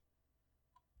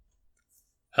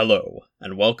Hello,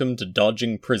 and welcome to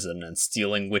Dodging Prison and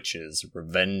Stealing Witches,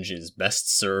 Revenge is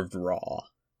Best Served Raw.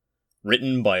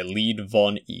 Written by Lead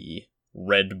Von E.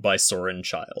 Read by Soren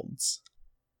Childs.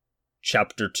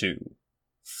 Chapter 2.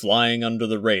 Flying Under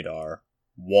the Radar,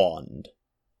 Wand.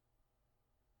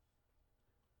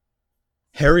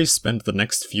 Harry spent the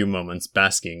next few moments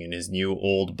basking in his new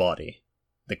old body.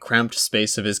 The cramped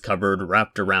space of his cupboard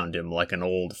wrapped around him like an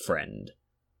old friend.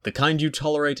 The kind you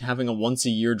tolerate having a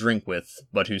once-a-year drink with,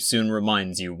 but who soon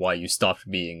reminds you why you stopped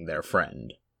being their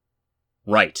friend.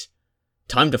 Right.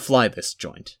 Time to fly this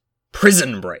joint.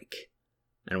 Prison break!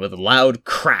 And with a loud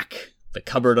crack, the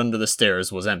cupboard under the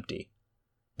stairs was empty.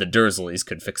 The Dursleys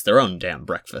could fix their own damn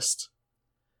breakfast.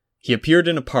 He appeared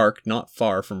in a park not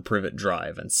far from Privet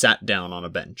Drive and sat down on a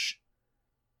bench.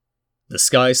 The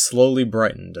sky slowly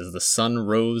brightened as the sun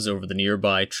rose over the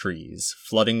nearby trees,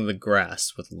 flooding the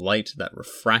grass with light that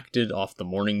refracted off the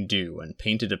morning dew and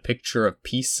painted a picture of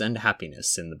peace and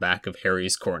happiness in the back of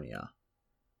Harry's cornea.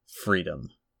 Freedom.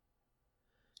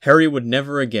 Harry would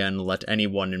never again let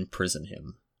anyone imprison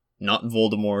him. Not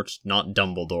Voldemort, not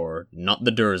Dumbledore, not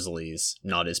the Dursleys,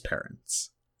 not his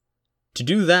parents. To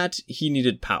do that, he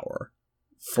needed power.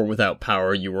 For without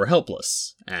power you were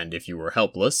helpless, and if you were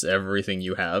helpless, everything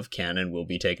you have can and will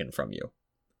be taken from you.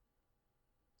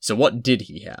 So what did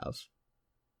he have?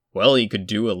 Well, he could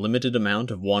do a limited amount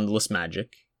of wandless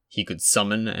magic. He could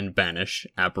summon and banish,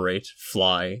 apparate,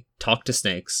 fly, talk to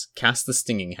snakes, cast the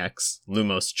Stinging Hex,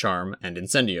 Lumos Charm, and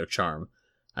Incendio Charm,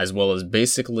 as well as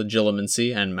basic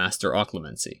Legilimency and Master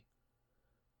Occlumency.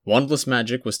 Wandless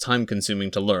magic was time-consuming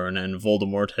to learn, and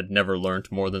Voldemort had never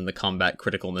learnt more than the combat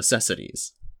critical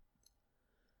necessities.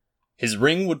 His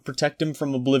ring would protect him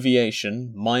from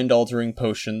obliviation, mind-altering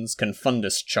potions,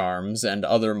 confundus charms, and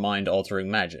other mind-altering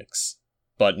magics.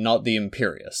 But not the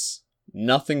Imperius.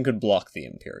 Nothing could block the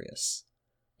Imperius.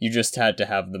 You just had to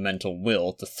have the mental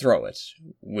will to throw it,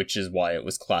 which is why it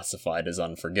was classified as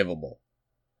unforgivable.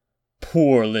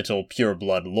 Poor little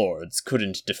pure-blood lords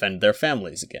couldn't defend their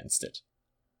families against it.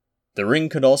 The ring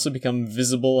could also become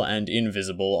visible and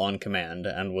invisible on command,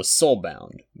 and was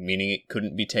soul-bound, meaning it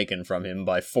couldn't be taken from him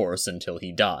by force until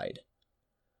he died.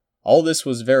 All this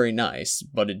was very nice,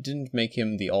 but it didn't make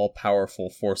him the all-powerful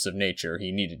force of nature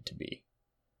he needed to be.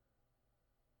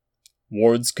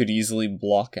 Wards could easily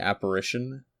block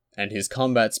apparition, and his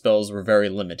combat spells were very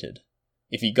limited.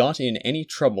 If he got in any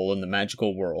trouble in the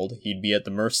magical world, he'd be at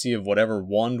the mercy of whatever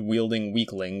wand-wielding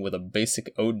weakling with a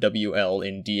basic OWL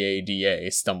in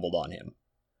DADA stumbled on him.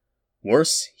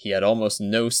 Worse, he had almost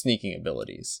no sneaking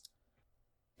abilities.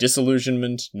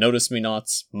 Disillusionment,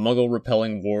 Notice-Me-Nots,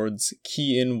 Muggle-repelling wards,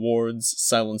 Key-In wards,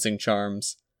 silencing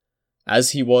charms.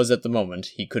 As he was at the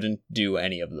moment, he couldn't do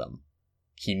any of them.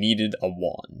 He needed a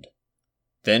wand.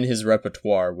 Then his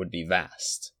repertoire would be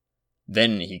vast.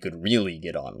 Then he could really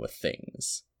get on with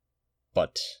things.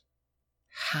 But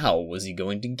how was he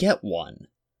going to get one?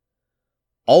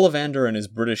 Ollivander and his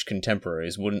British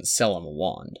contemporaries wouldn't sell him a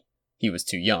wand. He was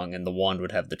too young, and the wand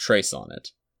would have the trace on it.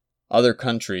 Other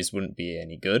countries wouldn't be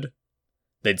any good.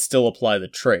 They'd still apply the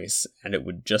trace, and it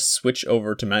would just switch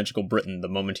over to Magical Britain the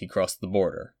moment he crossed the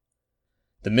border.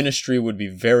 The Ministry would be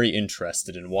very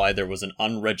interested in why there was an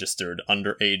unregistered,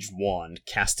 underage wand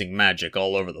casting magic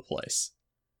all over the place.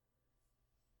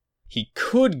 He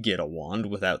could get a wand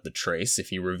without the trace if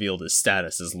he revealed his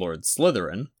status as Lord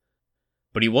Slytherin,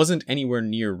 but he wasn't anywhere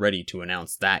near ready to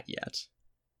announce that yet.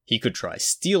 He could try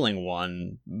stealing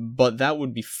one, but that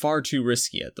would be far too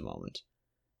risky at the moment.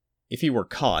 If he were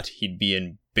caught, he'd be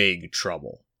in big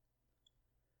trouble.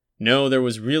 No, there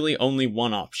was really only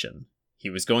one option. He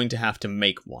was going to have to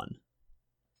make one.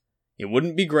 It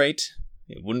wouldn't be great,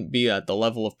 it wouldn't be at the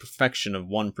level of perfection of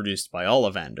one produced by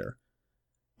Ollivander,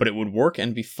 but it would work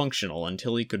and be functional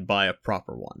until he could buy a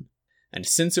proper one. And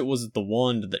since it was the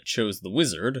wand that chose the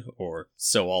wizard, or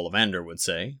so Ollivander would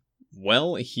say,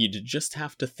 well, he'd just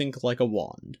have to think like a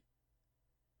wand.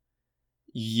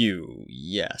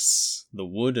 Yes, the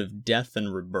wood of death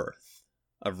and rebirth,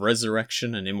 of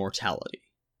resurrection and immortality.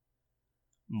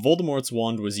 Voldemort's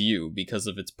wand was Yew because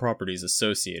of its properties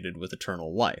associated with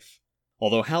eternal life,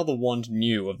 although how the wand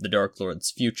knew of the Dark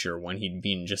Lord's future when he'd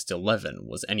been just 11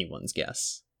 was anyone's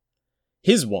guess.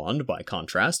 His wand, by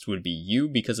contrast, would be Yew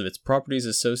because of its properties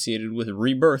associated with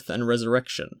rebirth and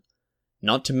resurrection,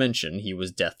 not to mention he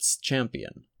was Death's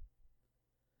champion.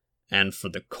 And for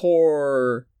the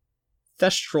core,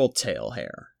 Thestral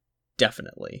Tailhair,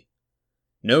 definitely.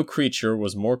 No creature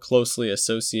was more closely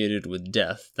associated with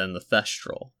death than the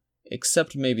Thestral,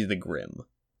 except maybe the Grim.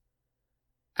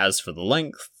 As for the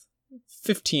length,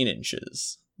 15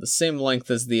 inches, the same length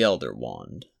as the Elder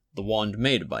Wand, the wand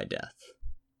made by Death.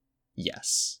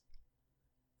 yes.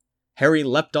 Harry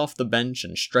leapt off the bench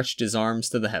and stretched his arms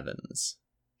to the heavens.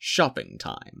 Shopping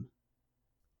time.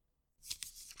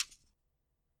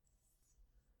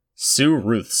 Sue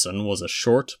Ruthson was a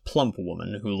short, plump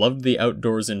woman who loved the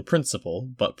outdoors in principle,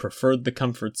 but preferred the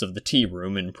comforts of the tea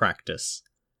room in practice.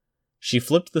 She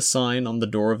flipped the sign on the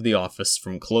door of the office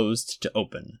from closed to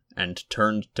open, and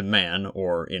turned to man,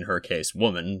 or in her case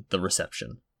woman, the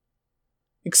reception.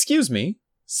 "Excuse me,"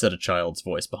 said a child's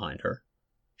voice behind her.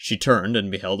 She turned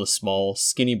and beheld a small,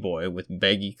 skinny boy with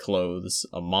baggy clothes,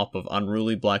 a mop of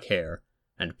unruly black hair,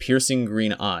 and piercing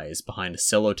green eyes behind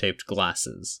sellotaped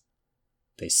glasses.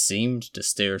 They seemed to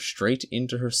stare straight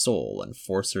into her soul and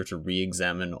force her to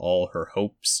re-examine all her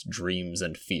hopes, dreams,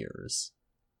 and fears.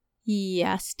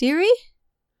 "Yes, dearie?"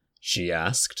 she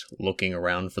asked, looking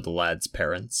around for the lad's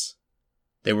parents.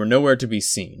 They were nowhere to be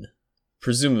seen.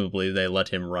 Presumably they let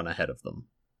him run ahead of them.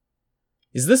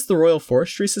 "Is this the Royal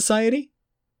Forestry Society?"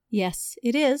 "Yes,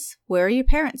 it is. Where are your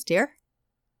parents, dear?"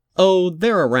 "Oh,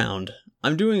 they're around.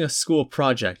 I'm doing a school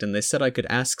project and they said I could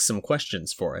ask some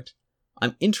questions for it.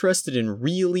 I'm interested in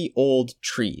really old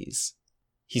trees."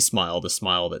 He smiled a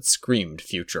smile that screamed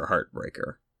future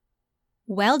heartbreaker.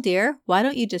 "Well, dear, why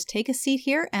don't you just take a seat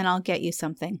here and I'll get you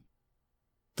something?"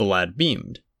 The lad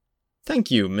beamed.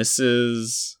 "Thank you,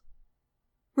 Mrs.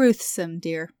 "Ruthson,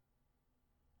 dear."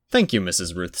 Thank you,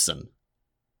 Mrs. Ruthson."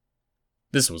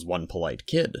 This was one polite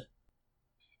kid.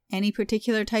 "Any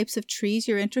particular types of trees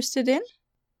you're interested in?"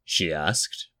 she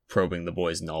asked, probing the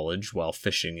boy's knowledge while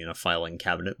fishing in a filing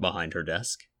cabinet behind her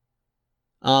desk.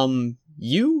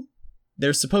 You?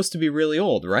 They're supposed to be really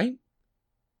old, right?"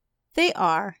 "They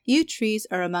are. Yew trees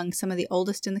are among some of the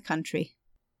oldest in the country."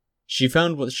 She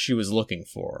found what she was looking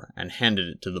for and handed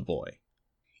it to the boy.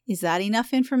 "Is that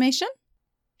enough information?"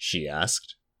 she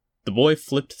asked. The boy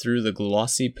flipped through the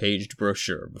glossy paged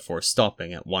brochure before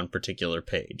stopping at one particular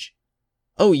page.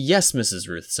 "Oh yes, Mrs.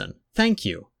 Ruthson. Thank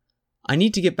you. I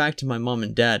need to get back to my mom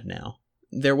and dad now.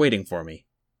 They're waiting for me."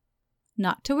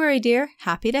 "Not to worry, dear.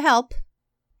 Happy to help."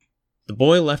 The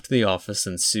boy left the office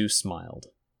and Sue smiled.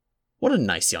 What a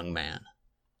nice young man.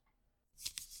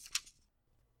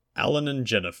 Alan and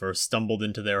Jennifer stumbled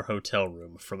into their hotel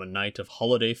room from a night of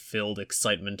holiday-filled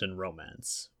excitement and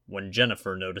romance, when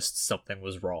Jennifer noticed something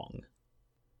was wrong.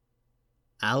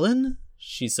 "Alan?"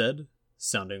 she said,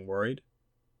 sounding worried.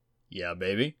 "Yeah,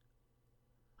 baby?"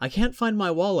 "I can't find my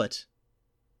wallet."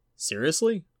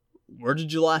 "Seriously? Where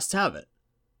did you last have it?"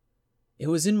 "It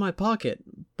was in my pocket,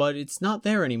 but it's not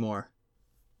there anymore."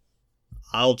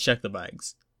 "I'll check the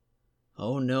bags."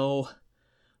 "Oh no.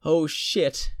 Oh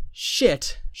shit.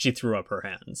 Shit!" She threw up her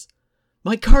hands.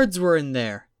 "My cards were in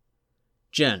there."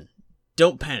 "Jen,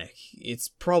 don't panic. It's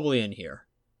probably in here."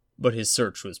 But his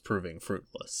search was proving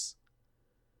fruitless.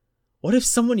 "What if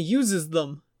someone uses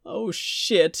them? Oh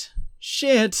shit.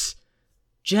 Shit!"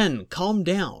 "Jen, calm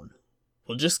down.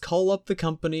 We'll just call up the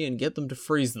company and get them to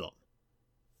freeze them."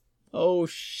 "Oh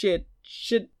shit.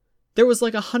 Shit. There was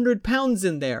like £100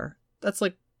 in there. That's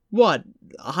like, what,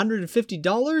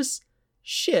 $150?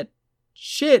 Shit.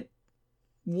 Shit.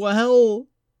 Well..."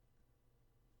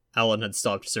 Alan had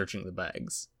stopped searching the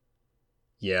bags.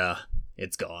 "Yeah,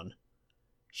 it's gone."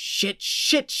 "Shit,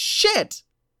 shit, shit!"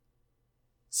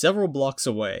 Several blocks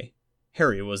away,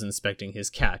 Harry was inspecting his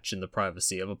catch in the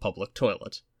privacy of a public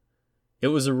toilet. It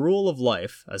was a rule of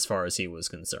life, as far as he was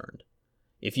concerned.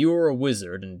 If you were a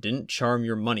wizard and didn't charm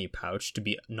your money pouch to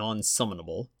be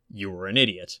non-summonable, you were an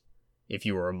idiot. If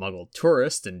you were a muggle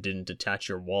tourist and didn't attach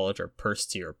your wallet or purse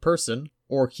to your person,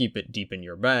 or keep it deep in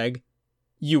your bag,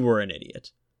 you were an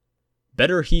idiot.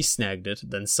 Better he snagged it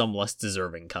than some less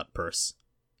deserving cut purse.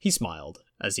 He smiled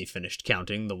as he finished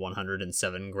counting the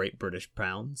 107 Great British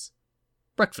pounds.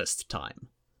 Breakfast time.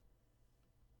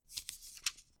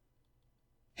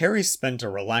 Harry spent a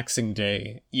relaxing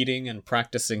day eating and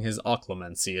practicing his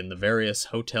occlumency in the various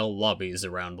hotel lobbies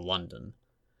around London.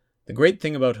 The great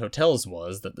thing about hotels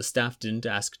was that the staff didn't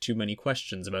ask too many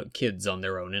questions about kids on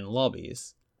their own in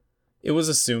lobbies. It was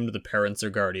assumed the parents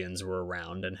or guardians were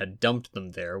around and had dumped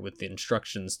them there with the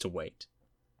instructions to wait.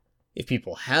 If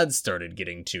people had started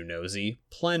getting too nosy,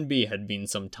 Plan B had been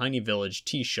some tiny village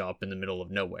tea shop in the middle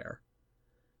of nowhere.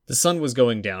 The sun was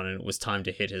going down and it was time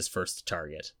to hit his first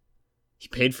target. He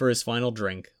paid for his final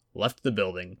drink, left the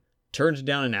building, turned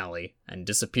down an alley, and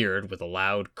disappeared with a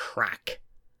loud crack,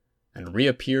 and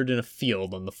reappeared in a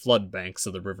field on the flood banks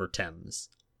of the River Thames.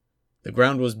 The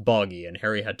ground was boggy and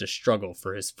Harry had to struggle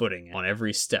for his footing on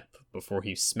every step before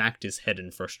he smacked his head in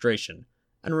frustration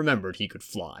and remembered he could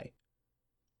fly.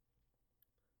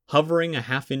 Hovering a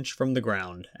half-inch from the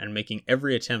ground and making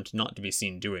every attempt not to be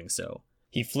seen doing so,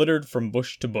 He flittered from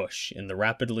bush to bush in the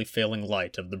rapidly failing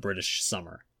light of the British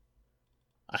summer.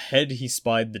 Ahead he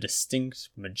spied the distinct,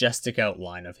 majestic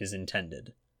outline of his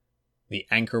intended, the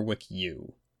Ankerwyck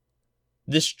yew.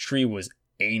 This tree was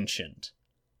ancient,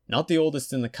 not the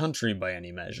oldest in the country by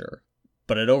any measure,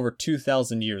 but at over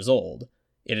 2,000 years old,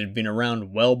 it had been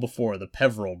around well before the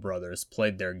Peveril brothers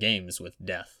played their games with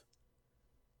death.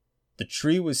 The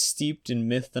tree was steeped in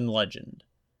myth and legend.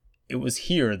 It was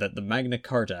here that the Magna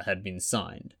Carta had been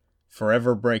signed,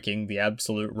 forever breaking the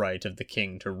absolute right of the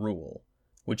king to rule,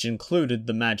 which included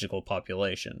the magical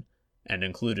population, and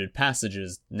included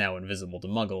passages, now invisible to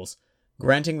Muggles,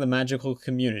 granting the magical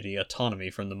community autonomy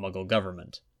from the Muggle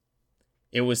government.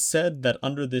 It was said that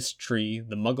under this tree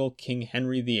the Muggle King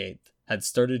Henry VIII had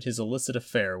started his illicit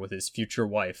affair with his future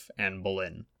wife, Anne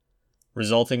Boleyn,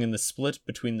 resulting in the split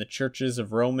between the churches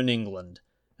of Rome and England,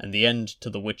 and the end to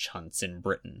the witch hunts in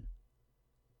Britain.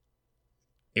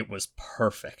 It was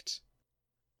perfect.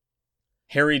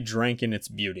 Harry drank in its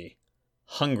beauty,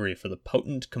 hungry for the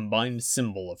potent combined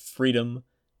symbol of freedom,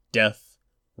 death,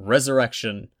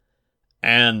 resurrection,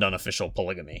 and unofficial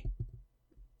polygamy.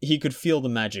 He could feel the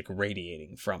magic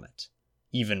radiating from it,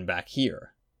 even back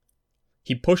here.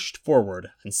 He pushed forward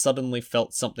and suddenly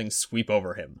felt something sweep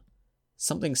over him.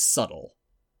 Something subtle,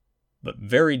 but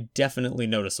very definitely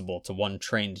noticeable to one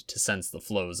trained to sense the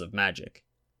flows of magic.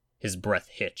 His breath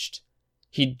hitched.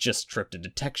 He'd just tripped a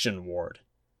detection ward.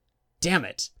 Damn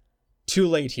it! Too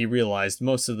late he realized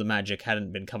most of the magic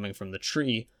hadn't been coming from the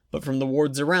tree, but from the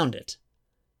wards around it.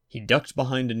 He ducked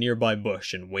behind a nearby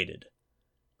bush and waited.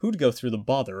 Who'd go through the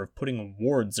bother of putting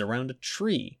wards around a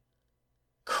tree?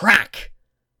 Crack!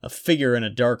 A figure in a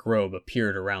dark robe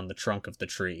appeared around the trunk of the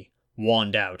tree,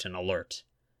 wand out and alert.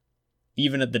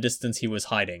 Even at the distance he was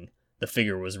hiding, the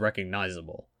figure was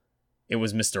recognizable. It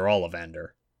was Mr. Ollivander.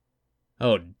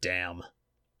 Oh, damn.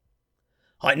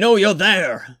 "I know you're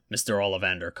there," Mr.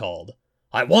 Ollivander called.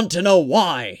 "I want to know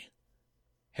why."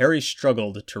 Harry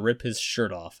struggled to rip his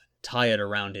shirt off and tie it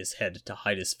around his head to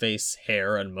hide his face,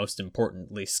 hair, and most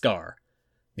importantly, scar.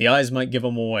 The eyes might give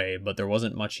him away, but there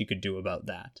wasn't much he could do about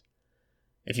that.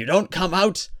 "If you don't come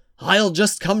out, I'll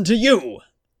just come to you,"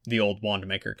 the old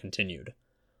wandmaker continued.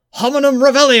 "Hominum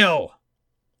Revelio!"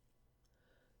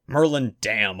 Merlin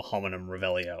damn Hominum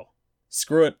Revelio.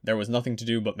 Screw it, there was nothing to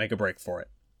do but make a break for it.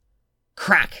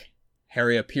 Crack!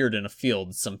 Harry appeared in a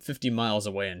field some 50 miles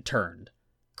away and turned.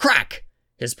 Crack!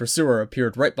 His pursuer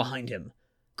appeared right behind him.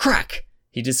 Crack!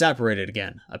 He disapparated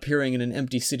again, appearing in an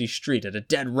empty city street at a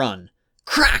dead run.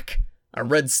 Crack! A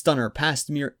red stunner passed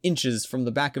mere inches from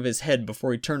the back of his head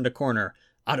before he turned a corner,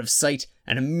 out of sight,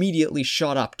 and immediately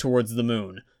shot up towards the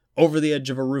moon, over the edge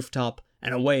of a rooftop,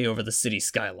 and away over the city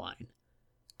skyline.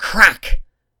 Crack!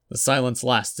 The silence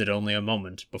lasted only a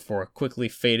moment before a quickly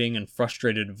fading and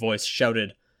frustrated voice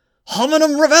shouted,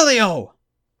 "Hominum Revelio!"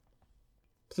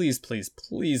 Please, please,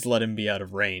 please let him be out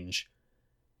of range.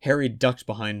 Harry ducked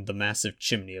behind the massive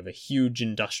chimney of a huge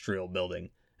industrial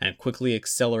building, and quickly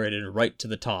accelerated right to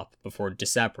the top before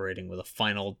disapparating with a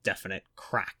final definite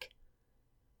crack.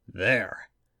 There.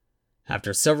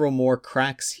 After several more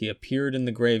cracks, he appeared in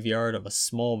the graveyard of a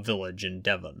small village in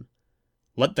Devon.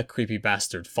 Let the creepy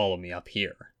bastard follow me up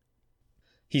here.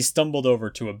 He stumbled over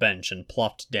to a bench and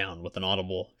plopped down with an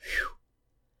audible whew.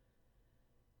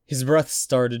 His breath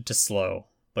started to slow,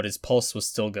 but his pulse was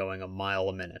still going a mile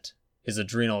a minute, his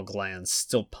adrenal glands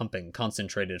still pumping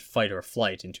concentrated fight or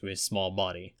flight into his small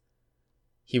body.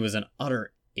 He was an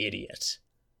utter idiot.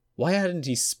 Why hadn't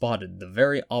he spotted the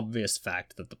very obvious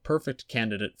fact that the perfect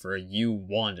candidate for a yew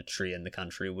wand tree in the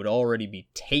country would already be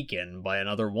taken by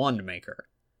another wand maker?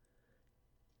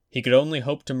 He could only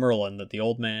hope to Merlin that the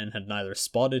old man had neither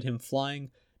spotted him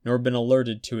flying, nor been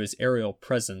alerted to his aerial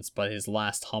presence by his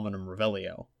last Hominum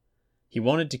Revelio. He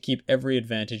wanted to keep every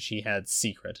advantage he had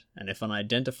secret, and if an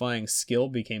identifying skill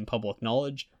became public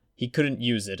knowledge, he couldn't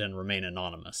use it and remain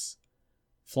anonymous.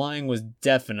 Flying was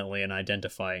definitely an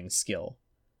identifying skill.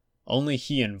 Only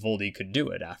he and Voldy could do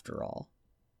it, after all.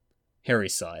 Harry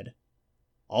sighed.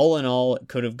 All in all, it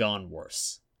could have gone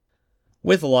worse.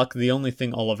 With luck, the only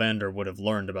thing Ollivander would have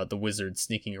learned about the wizards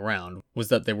sneaking around was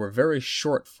that they were very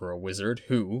short for a wizard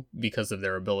who, because of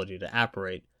their ability to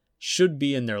apparate, should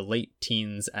be in their late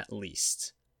teens at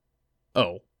least.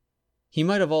 Oh, he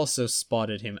might have also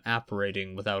spotted him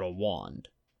apparating without a wand.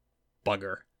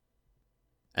 Bugger.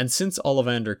 And since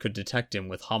Ollivander could detect him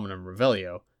with Hominum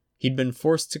Revelio, he'd been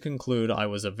forced to conclude I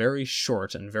was a very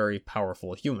short and very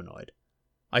powerful humanoid.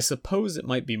 I suppose it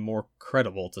might be more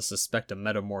credible to suspect a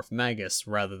metamorph magus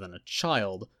rather than a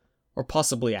child, or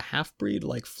possibly a half-breed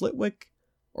like Flitwick,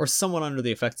 or someone under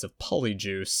the effects of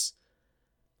polyjuice.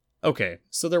 Okay,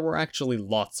 so there were actually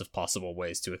lots of possible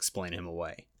ways to explain him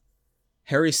away.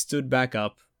 Harry stood back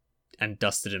up and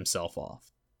dusted himself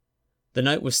off. The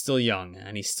night was still young,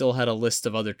 and he still had a list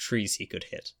of other trees he could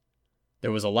hit.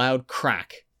 There was a loud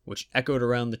crack, which echoed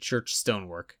around the church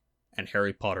stonework, and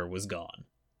Harry Potter was gone.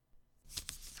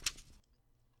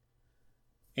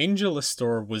 Angel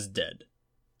Istor was dead.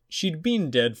 She'd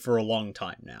been dead for a long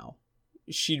time now.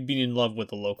 She'd been in love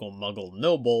with a local Muggle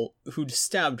noble who'd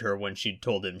stabbed her when she'd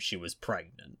told him she was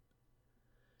pregnant.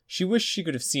 She wished she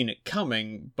could have seen it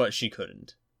coming, but she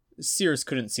couldn't. Seers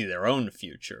couldn't see their own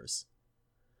futures.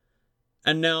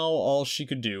 And now all she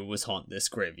could do was haunt this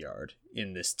graveyard,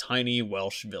 in this tiny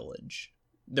Welsh village.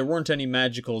 There weren't any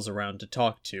magicals around to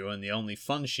talk to, and the only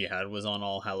fun she had was on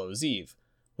All Hallows' Eve,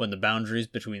 when the boundaries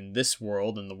between this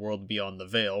world and the world beyond the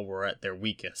Veil were at their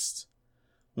weakest.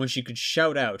 When she could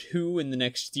shout out who in the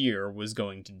next year was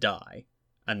going to die,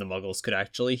 and the Muggles could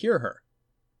actually hear her.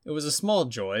 It was a small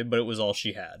joy, but it was all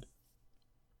she had.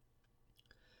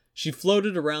 She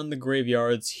floated around the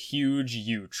graveyard's huge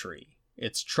yew tree,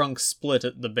 its trunk split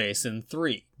at the base in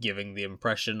 3, giving the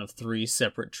impression of 3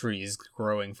 separate trees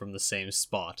growing from the same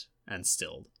spot, and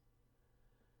stilled.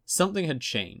 Something had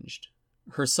changed.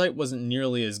 Her sight wasn't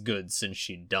nearly as good since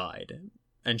she'd died,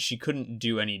 and she couldn't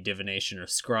do any divination or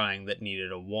scrying that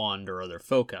needed a wand or other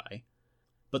foci,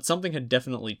 but something had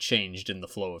definitely changed in the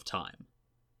flow of time.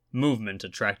 Movement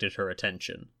attracted her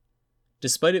attention.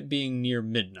 Despite it being near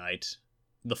midnight,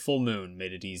 the full moon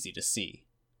made it easy to see.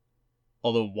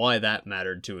 Although why that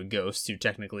mattered to a ghost who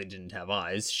technically didn't have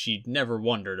eyes, she'd never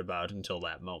wondered about until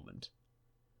that moment.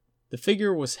 The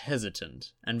figure was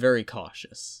hesitant and very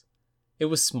cautious. It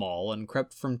was small and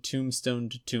crept from tombstone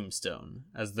to tombstone,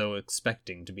 as though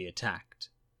expecting to be attacked.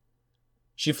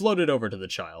 She floated over to the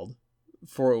child,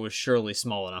 for it was surely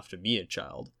small enough to be a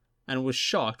child, and was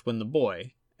shocked when the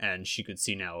boy, and she could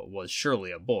see now it was surely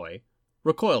a boy,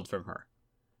 recoiled from her.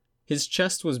 His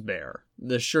chest was bare.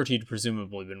 The shirt he'd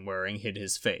presumably been wearing hid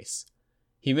his face.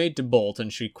 He made to bolt,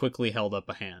 and she quickly held up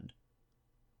a hand.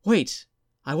 "Wait!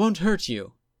 I won't hurt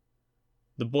you!"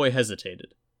 The boy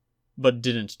hesitated, but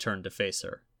didn't turn to face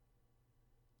her.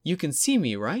 "You can see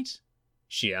me, right?"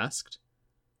 she asked.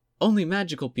 "Only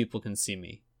magical people can see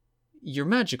me. You're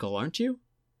magical, aren't you?"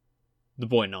 The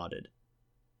boy nodded.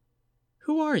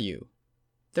 "Who are you?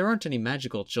 There aren't any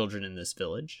magical children in this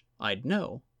village. I'd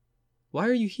know. Why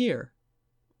are you here?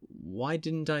 Why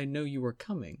didn't I know you were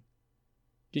coming?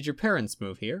 Did your parents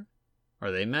move here?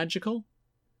 Are they magical?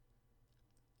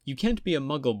 You can't be a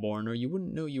Muggle-born or you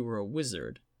wouldn't know you were a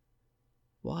wizard.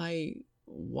 Why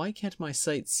can't my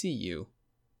sight see you?"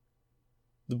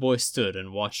 The boy stood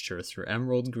and watched her through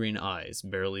emerald green eyes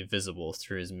barely visible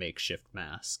through his makeshift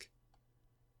mask.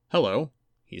 "Hello,"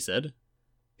 he said.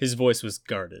 His voice was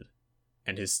guarded,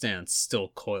 and his stance still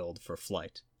coiled for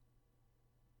flight.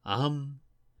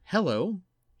 Hello,"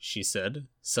 she said,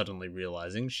 suddenly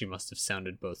realizing she must have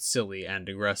sounded both silly and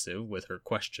aggressive with her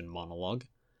question monologue.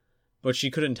 But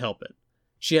she couldn't help it.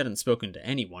 She hadn't spoken to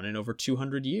anyone in over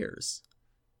 200 years.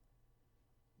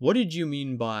 "What did you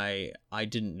mean by, 'I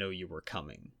didn't know you were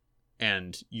coming'?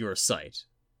 And 'your sight'?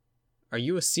 Are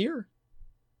you a seer?"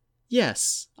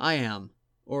 "Yes, I am.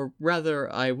 Or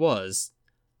rather, I was.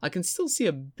 I can still see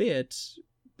a bit,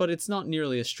 but it's not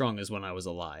nearly as strong as when I was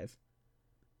alive."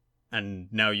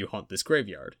 "And now you haunt this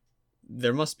graveyard.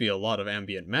 There must be a lot of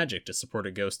ambient magic to support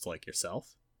a ghost like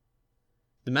yourself."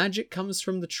 "The magic comes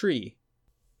from the tree.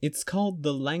 It's called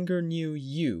the Langornew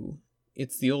Yew.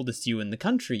 It's the oldest yew in the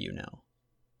country, you know."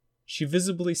 She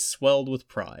visibly swelled with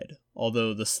pride,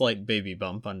 although the slight baby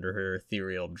bump under her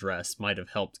ethereal dress might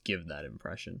have helped give that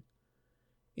impression.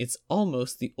 "It's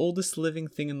almost the oldest living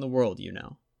thing in the world, you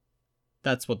know.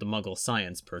 That's what the Muggle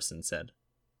science person said."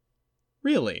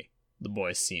 "Really?" The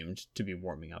boy seemed to be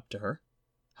warming up to her.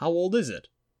 "How old is it?"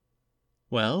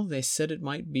 "Well, they said it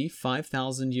might be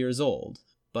 5,000 years old,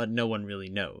 but no one really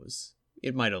knows.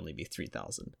 It might only be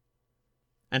 3,000.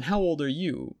 "And how old are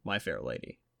you, my fair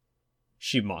lady?"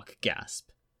 She mock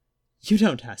gasped. "You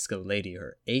don't ask a lady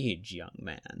her age, young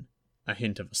man." A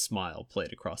hint of a smile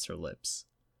played across her lips.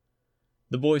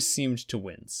 The boy seemed to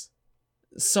wince.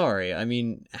 "Sorry, I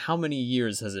mean, how many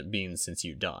years has it been since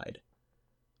you died?"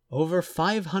 "Over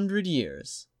 500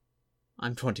 years.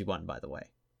 I'm 21, by the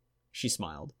way." She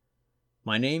smiled.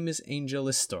 "My name is Angel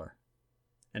Istor,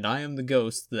 and I am the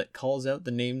ghost that calls out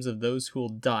the names of those who will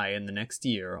die in the next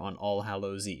year on All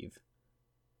Hallows' Eve."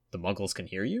 "The Muggles can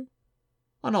hear you?"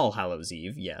 "On All Hallows'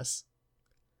 Eve, yes."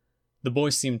 The boy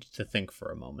seemed to think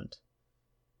for a moment.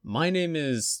 "My name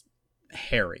is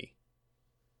Harry."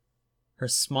 Her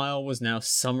smile was now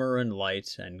summer and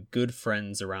light and good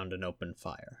friends around an open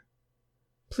fire.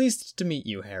 Pleased to meet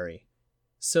you, Harry.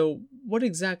 So, what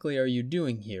exactly are you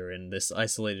doing here in this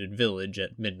isolated village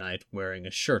at midnight wearing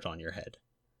a shirt on your head?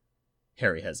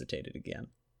 Harry hesitated again.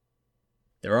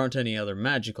 There aren't any other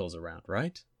magicals around,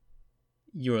 right?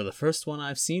 You're the first one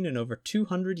I've seen in over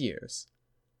 200 years.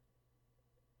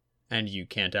 And you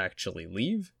can't actually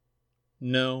leave?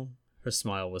 No, her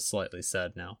smile was slightly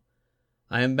sad now.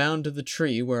 I am bound to the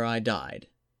tree where I died.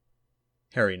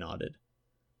 Harry nodded.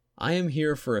 I am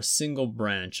here for a single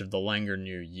branch of the Langer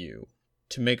near you,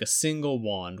 to make a single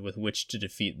wand with which to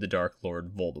defeat the Dark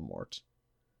Lord Voldemort.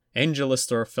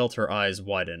 Angelistor felt her eyes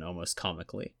widen almost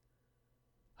comically.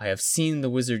 I have seen the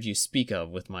wizard you speak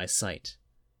of with my sight.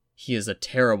 He is a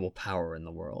terrible power in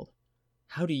the world.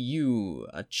 How do you,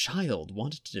 a child,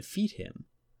 want to defeat him?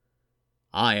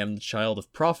 I am the child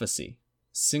of prophecy,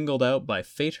 singled out by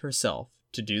fate herself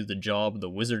to do the job the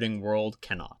wizarding world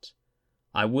cannot.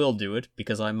 I will do it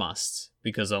because I must,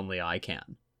 because only I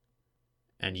can.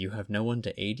 And you have no one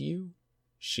to aid you?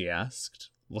 She asked,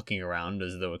 looking around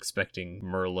as though expecting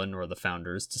Merlin or the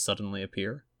Founders to suddenly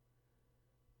appear.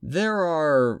 There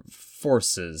are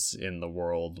forces in the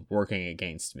world working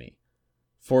against me.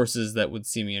 Forces that would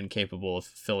see me incapable of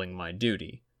fulfilling my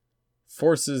duty.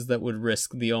 Forces that would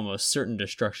risk the almost certain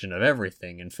destruction of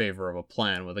everything in favor of a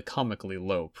plan with a comically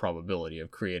low probability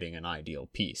of creating an ideal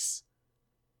peace.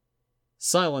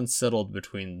 Silence settled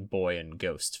between boy and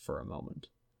ghost for a moment.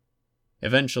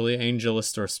 Eventually,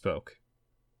 Angelistor spoke.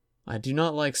 I do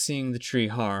not like seeing the tree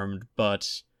harmed,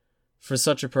 but for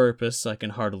such a purpose I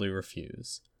can hardly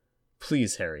refuse.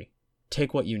 Please, Harry,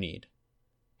 take what you need.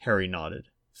 Harry nodded,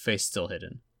 face still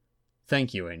hidden.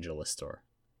 Thank you, Angelistor.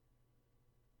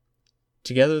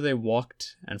 Together they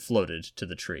walked and floated to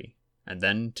the tree, and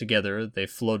then together they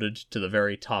floated to the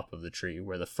very top of the tree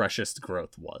where the freshest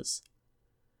growth was.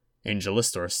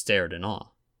 Angelistor stared in awe.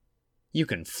 You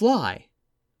can fly!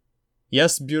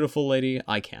 Yes, beautiful lady,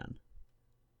 I can.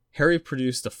 Harry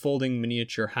produced a folding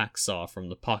miniature hacksaw from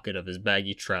the pocket of his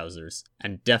baggy trousers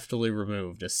and deftly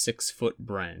removed a 6-foot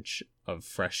branch of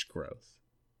fresh growth.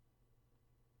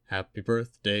 Happy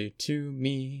birthday to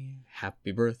me,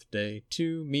 happy birthday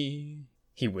to me,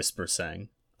 he whisper-sang,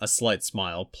 a slight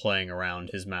smile playing around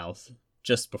his mouth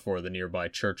just before the nearby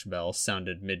church bell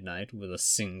sounded midnight with a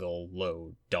single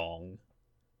low dong.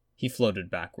 He floated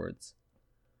backwards.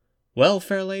 Well,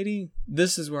 fair lady,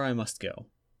 this is where I must go.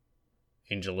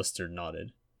 Angelistor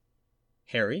nodded.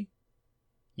 Harry?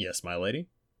 Yes, my lady?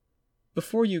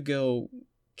 Before you go,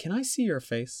 can I see your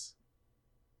face?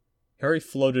 Harry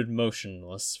floated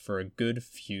motionless for a good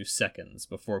few seconds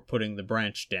before putting the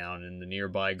branch down in the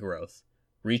nearby growth,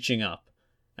 reaching up,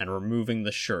 and removing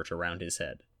the shirt around his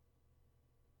head.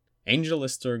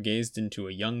 Angelistor gazed into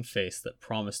a young face that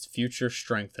promised future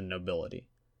strength and nobility.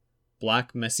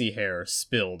 Black, messy hair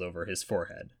spilled over his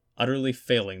forehead, utterly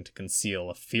failing to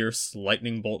conceal a fierce,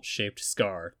 lightning bolt-shaped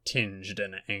scar tinged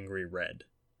an angry red.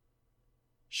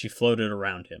 She floated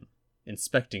around him,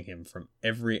 inspecting him from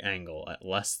every angle at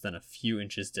less than a few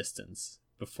inches distance,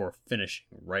 before finishing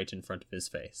right in front of his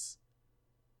face.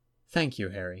 Thank you,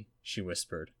 Harry, she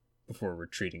whispered, before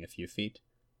retreating a few feet,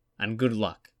 and good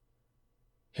luck.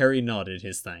 Harry nodded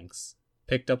his thanks,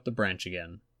 picked up the branch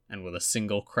again, and with a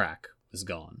single crack was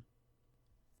gone.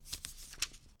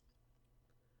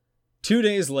 2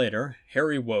 days later,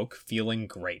 Harry woke feeling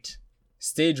great.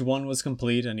 Stage 1 was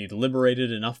complete, and he'd liberated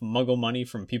enough muggle money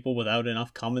from people without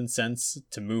enough common sense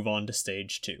to move on to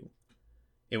Stage 2.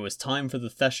 It was time for the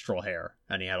Thestral Hare,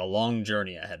 and he had a long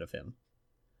journey ahead of him.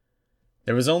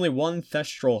 There was only one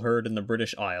Thestral herd in the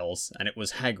British Isles, and it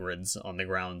was Hagrid's on the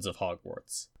grounds of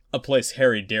Hogwarts. A place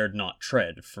Harry dared not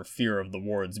tread for fear of the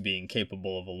wards being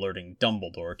capable of alerting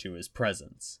Dumbledore to his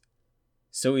presence.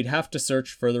 So he'd have to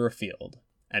search further afield,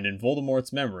 and in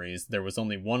Voldemort's memories there was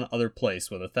only one other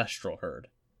place with a Thestral herd.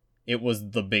 It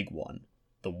was the big one,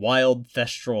 the wild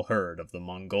Thestral herd of the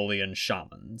Mongolian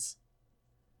shamans.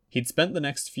 He'd spent the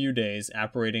next few days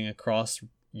apparating across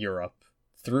Europe,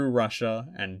 through Russia,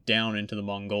 and down into the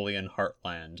Mongolian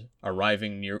heartland,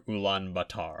 arriving near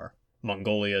Ulaanbaatar,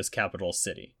 Mongolia's capital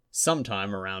city,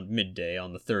 sometime around midday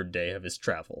on the 3rd day of his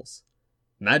travels.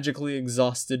 Magically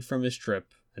exhausted from his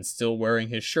trip, and still wearing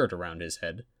his shirt around his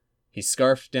head, he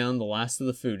scarfed down the last of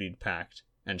the food he'd packed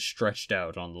and stretched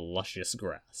out on the luscious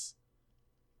grass.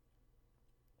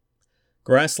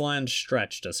 Grassland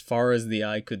stretched as far as the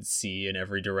eye could see in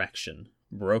every direction,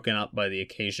 broken up by the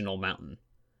occasional mountain.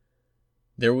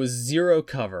 There was zero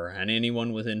cover, and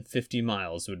anyone within 50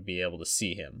 miles would be able to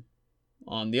see him.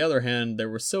 On the other hand, there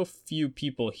were so few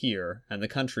people here, and the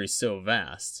country so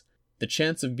vast, the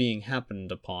chance of being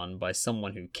happened upon by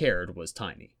someone who cared was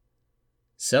tiny.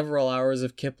 Several hours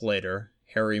of kip later,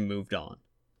 Harry moved on.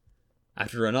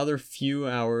 After another few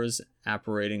hours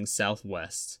apparating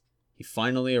southwest, he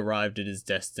finally arrived at his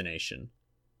destination,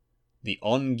 the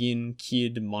Ongin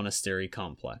Kid Monastery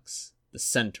Complex, the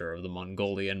center of the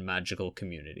Mongolian magical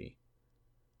community.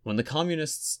 When the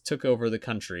communists took over the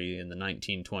country in the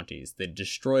 1920s, they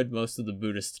destroyed most of the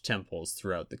Buddhist temples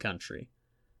throughout the country,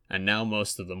 and now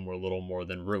most of them were little more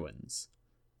than ruins.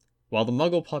 While the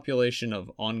Muggle population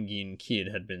of Ongin Kid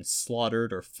had been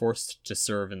slaughtered or forced to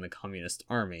serve in the communist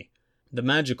army, the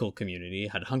magical community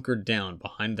had hunkered down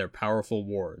behind their powerful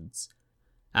wards.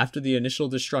 After the initial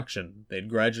destruction, they'd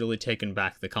gradually taken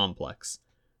back the complex,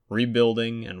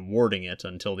 rebuilding and warding it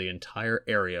until the entire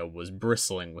area was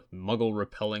bristling with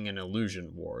Muggle-repelling and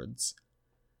illusion wards.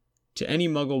 To any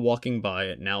Muggle walking by,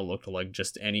 it now looked like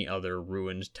just any other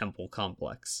ruined temple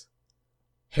complex.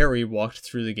 Harry walked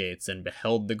through the gates and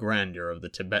beheld the grandeur of the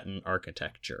Tibetan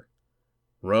architecture.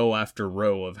 Row after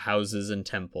row of houses and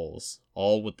temples,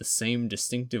 all with the same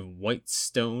distinctive white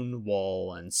stone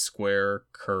wall and square,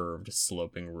 curved,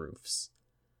 sloping roofs.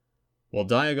 While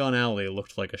Diagon Alley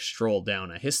looked like a stroll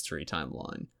down a history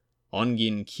timeline,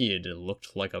 Ongin Kid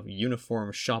looked like a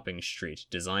uniform shopping street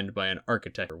designed by an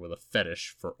architect with a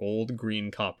fetish for old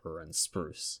green copper and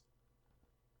spruce.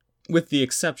 With the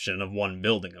exception of one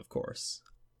building, of course.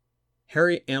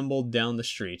 Harry ambled down the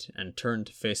street and turned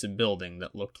to face a building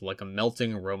that looked like a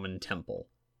melting Roman temple.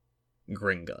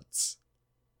 Gringotts.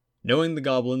 Knowing the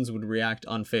goblins would react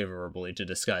unfavorably to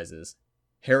disguises,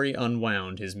 Harry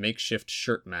unwound his makeshift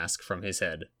shirt mask from his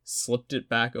head, slipped it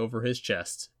back over his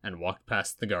chest, and walked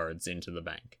past the guards into the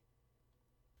bank.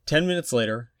 10 minutes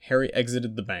later, Harry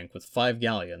exited the bank with 5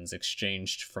 galleons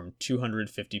exchanged from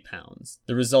 £250,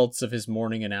 the results of his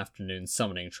morning and afternoon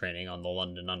summoning training on the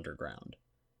London Underground.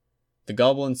 The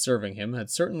goblin serving him had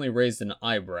certainly raised an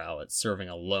eyebrow at serving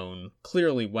a lone,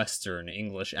 clearly Western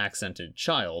English-accented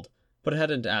child, but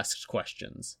hadn't asked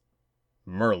questions.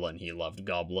 Merlin, he loved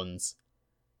goblins.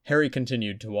 Harry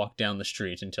continued to walk down the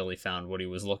street until he found what he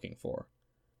was looking for.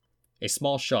 A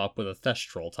small shop with a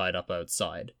thestral tied up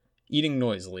outside, eating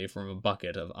noisily from a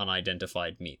bucket of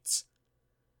unidentified meats.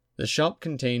 The shop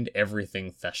contained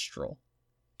everything thestral.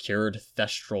 Cured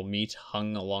thestral meat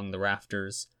hung along the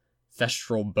rafters,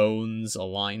 thestral bones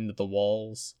aligned the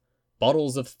walls,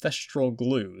 bottles of thestral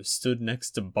glue stood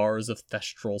next to bars of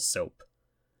thestral soap.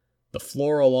 The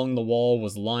floor along the wall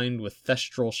was lined with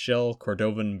thestral shell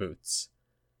Cordovan boots.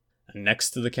 And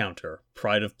next to the counter,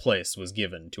 pride of place was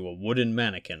given to a wooden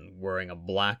mannequin wearing a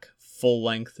black,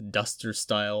 full-length,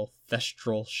 duster-style,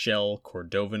 thestral shell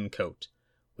Cordovan coat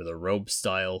with a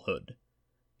robe-style hood.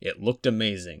 It looked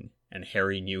amazing, and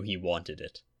Harry knew he wanted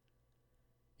it.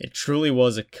 It truly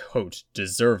was a coat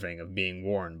deserving of being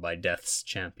worn by Death's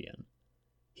champion.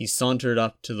 He sauntered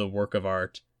up to the work of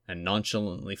art and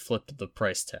nonchalantly flipped the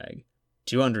price tag.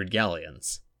 200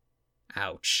 galleons.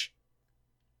 Ouch.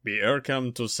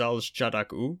 "Bierkam to Salj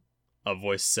Chadak-u?" a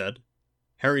voice said.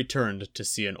 Harry turned to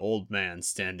see an old man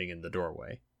standing in the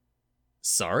doorway.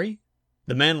 Sorry?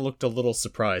 The man looked a little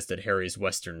surprised at Harry's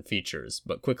Western features,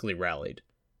 but quickly rallied.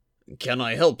 "Can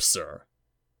I help, sir?"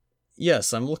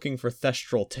 "Yes, I'm looking for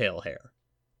thestral tail hair."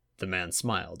 The man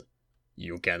smiled.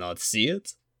 "You cannot see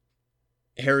it?"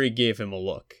 Harry gave him a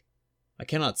look. "I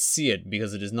cannot see it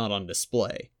because it is not on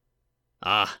display."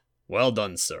 "Ah, well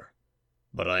done, sir.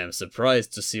 But I am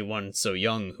surprised to see one so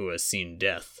young who has seen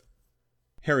death."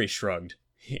 Harry shrugged.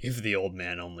 If the old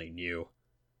man only knew.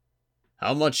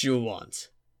 "How much you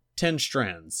want?" 10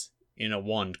 strands, in a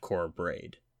wand core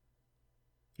braid.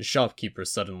 The shopkeeper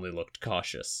suddenly looked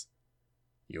cautious.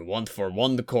 "You want for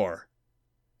 1 core.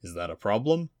 Is that a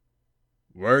problem?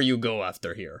 Where you go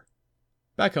after here?"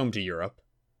 "Back home to Europe."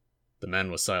 The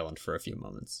man was silent for a few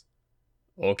moments.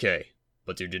 "Okay,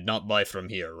 but you did not buy from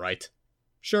here, right?"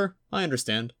 "Sure, I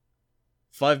understand."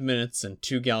 5 minutes and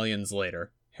 2 galleons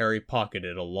later, Harry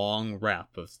pocketed a long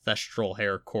wrap of thestral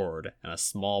hair cord and a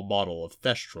small bottle of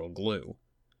thestral glue.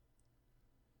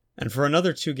 "And for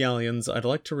another 2 galleons, I'd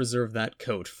like to reserve that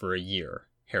coat for a year,"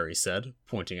 Harry said,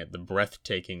 pointing at the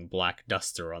breathtaking black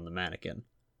duster on the mannequin.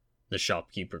 The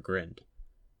shopkeeper grinned.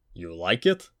 "You like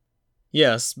it?"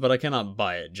 "Yes, but I cannot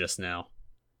buy it just now."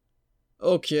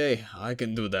 "Okay, I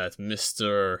can do that,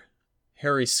 Mr.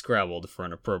 Harry scrabbled for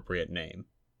an appropriate name.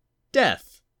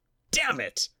 "Death! Damn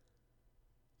it!"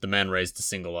 The man raised a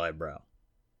single eyebrow.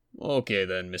 "Okay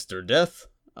then, Mr. Death.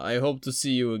 I hope to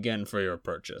see you again for your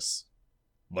purchase.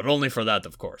 But only for that,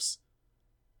 of course."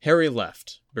 Harry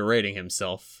left, berating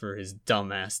himself for his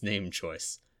dumbass name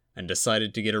choice, and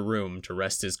decided to get a room to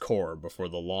rest his core before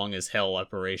the long-as-hell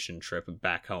apparition trip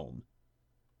back home.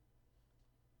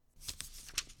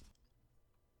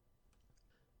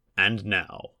 And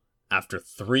now, after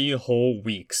 3 whole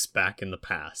weeks back in the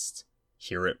past,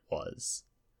 here it was.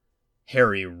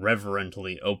 Harry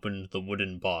reverently opened the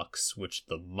wooden box which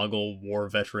the Muggle war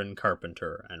veteran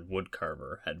carpenter and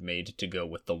woodcarver had made to go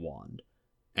with the wand,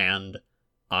 and,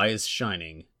 eyes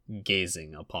shining,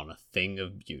 gazing upon a thing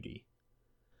of beauty.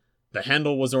 The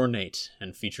handle was ornate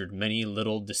and featured many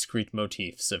little discreet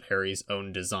motifs of Harry's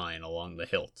own design along the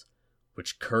hilt,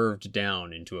 which curved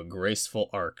down into a graceful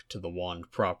arc to the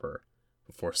wand proper,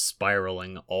 before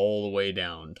spiraling all the way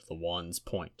down to the wand's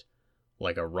point,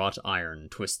 like a wrought iron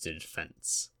twisted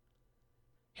fence.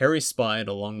 Harry spied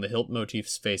along the hilt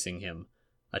motifs facing him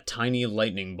a tiny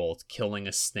lightning bolt killing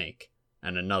a snake,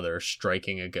 and another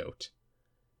striking a goat.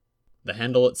 The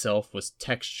handle itself was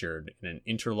textured in an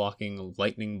interlocking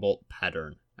lightning bolt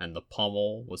pattern, and the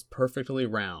pommel was perfectly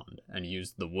round and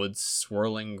used the wood's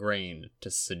swirling grain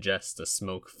to suggest a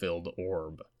smoke-filled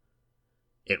orb.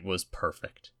 It was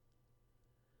perfect.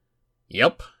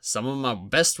 "Yup, some of my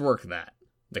best work, that,"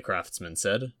 the craftsman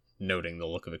said, noting the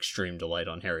look of extreme delight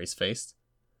on Harry's face.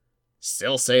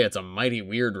 "Still say it's a mighty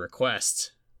weird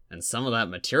request, and some of that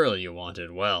material you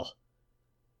wanted, well,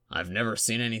 I've never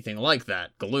seen anything like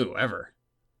that glue, ever.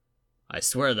 I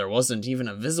swear there wasn't even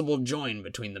a visible join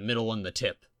between the middle and the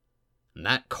tip. And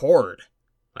that cord,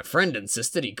 my friend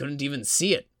insisted he couldn't even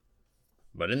see it.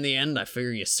 But in the end, I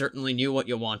figure you certainly knew what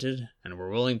you wanted, and were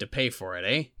willing to pay for it,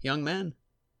 eh, young man?"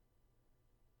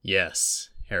 "Yes,"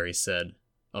 Harry said,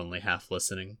 only half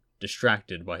listening,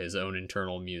 distracted by his own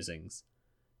internal musings.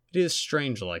 It is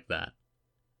strange like that.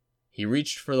 He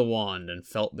reached for the wand and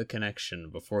felt the connection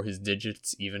before his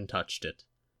digits even touched it.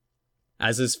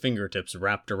 As his fingertips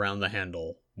wrapped around the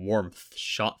handle, warmth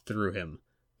shot through him,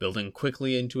 building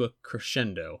quickly into a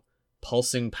crescendo,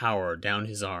 pulsing power down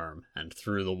his arm and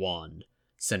through the wand,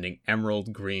 sending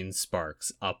emerald green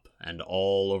sparks up and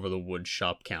all over the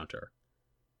woodshop counter.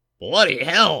 "Bloody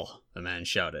hell!" the man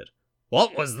shouted.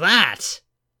 "What was that?"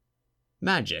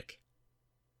 "Magic."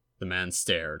 The man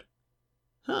stared.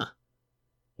 "Huh.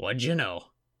 What'd you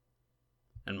know?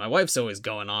 And my wife's always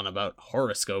going on about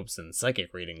horoscopes and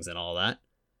psychic readings and all that.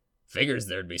 Figures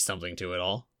there'd be something to it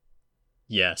all."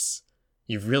 "Yes,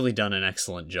 you've really done an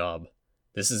excellent job.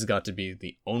 This has got to be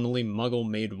the only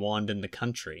Muggle-made wand in the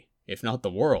country, if not the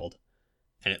world,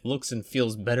 and it looks and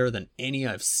feels better than any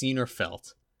I've seen or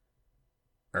felt."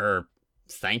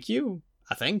 Thank you,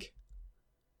 I think."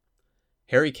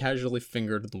 Harry casually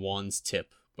fingered the wand's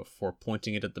tip before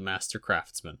pointing it at the master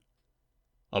craftsman.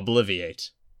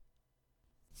 "Obliviate."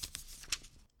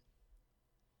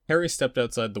 Harry stepped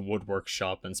outside the woodwork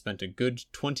shop and spent a good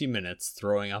 20 minutes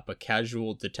throwing up a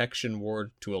casual detection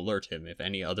ward to alert him if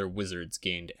any other wizards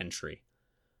gained entry.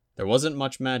 There wasn't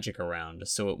much magic around,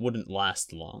 so it wouldn't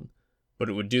last long, but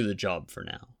it would do the job for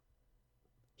now.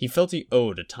 He felt he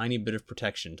owed a tiny bit of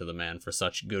protection to the man for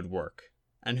such good work,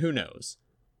 and who knows,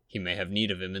 he may have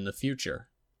need of him in the future.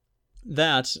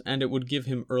 That, and it would give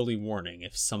him early warning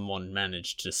if someone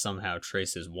managed to somehow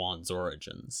trace his wand's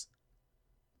origins.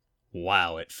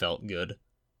 Wow, it felt good.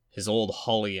 His old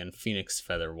holly and phoenix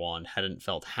feather wand hadn't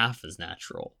felt half as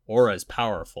natural, or as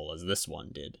powerful as this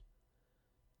one did.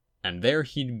 And there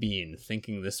he'd been,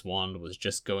 thinking this wand was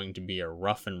just going to be a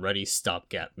rough and ready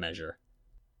stopgap measure.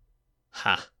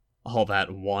 Ha! All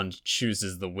that wand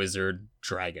chooses the wizard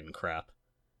dragon crap.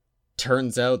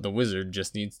 Turns out the wizard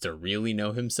just needs to really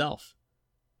know himself.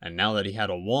 And now that he had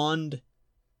a wand,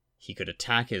 he could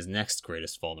attack his next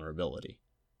greatest vulnerability.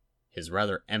 His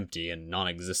rather empty and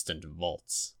non-existent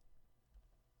vaults.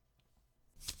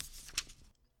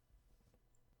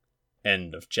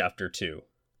 End of Chapter 2.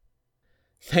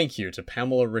 Thank you to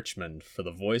Pamela Richmond for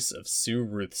the voice of Sue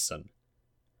Ruthson.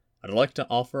 I'd like to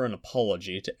offer an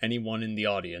apology to anyone in the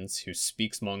audience who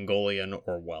speaks Mongolian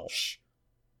or Welsh.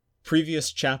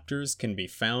 Previous chapters can be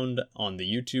found on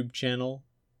the YouTube channel.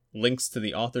 Links to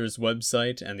the author's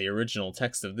website and the original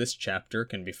text of this chapter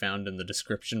can be found in the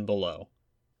description below.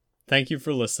 Thank you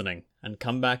for listening, and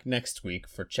come back next week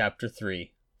for Chapter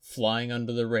 3, Flying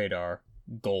Under the Radar,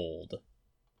 Gold.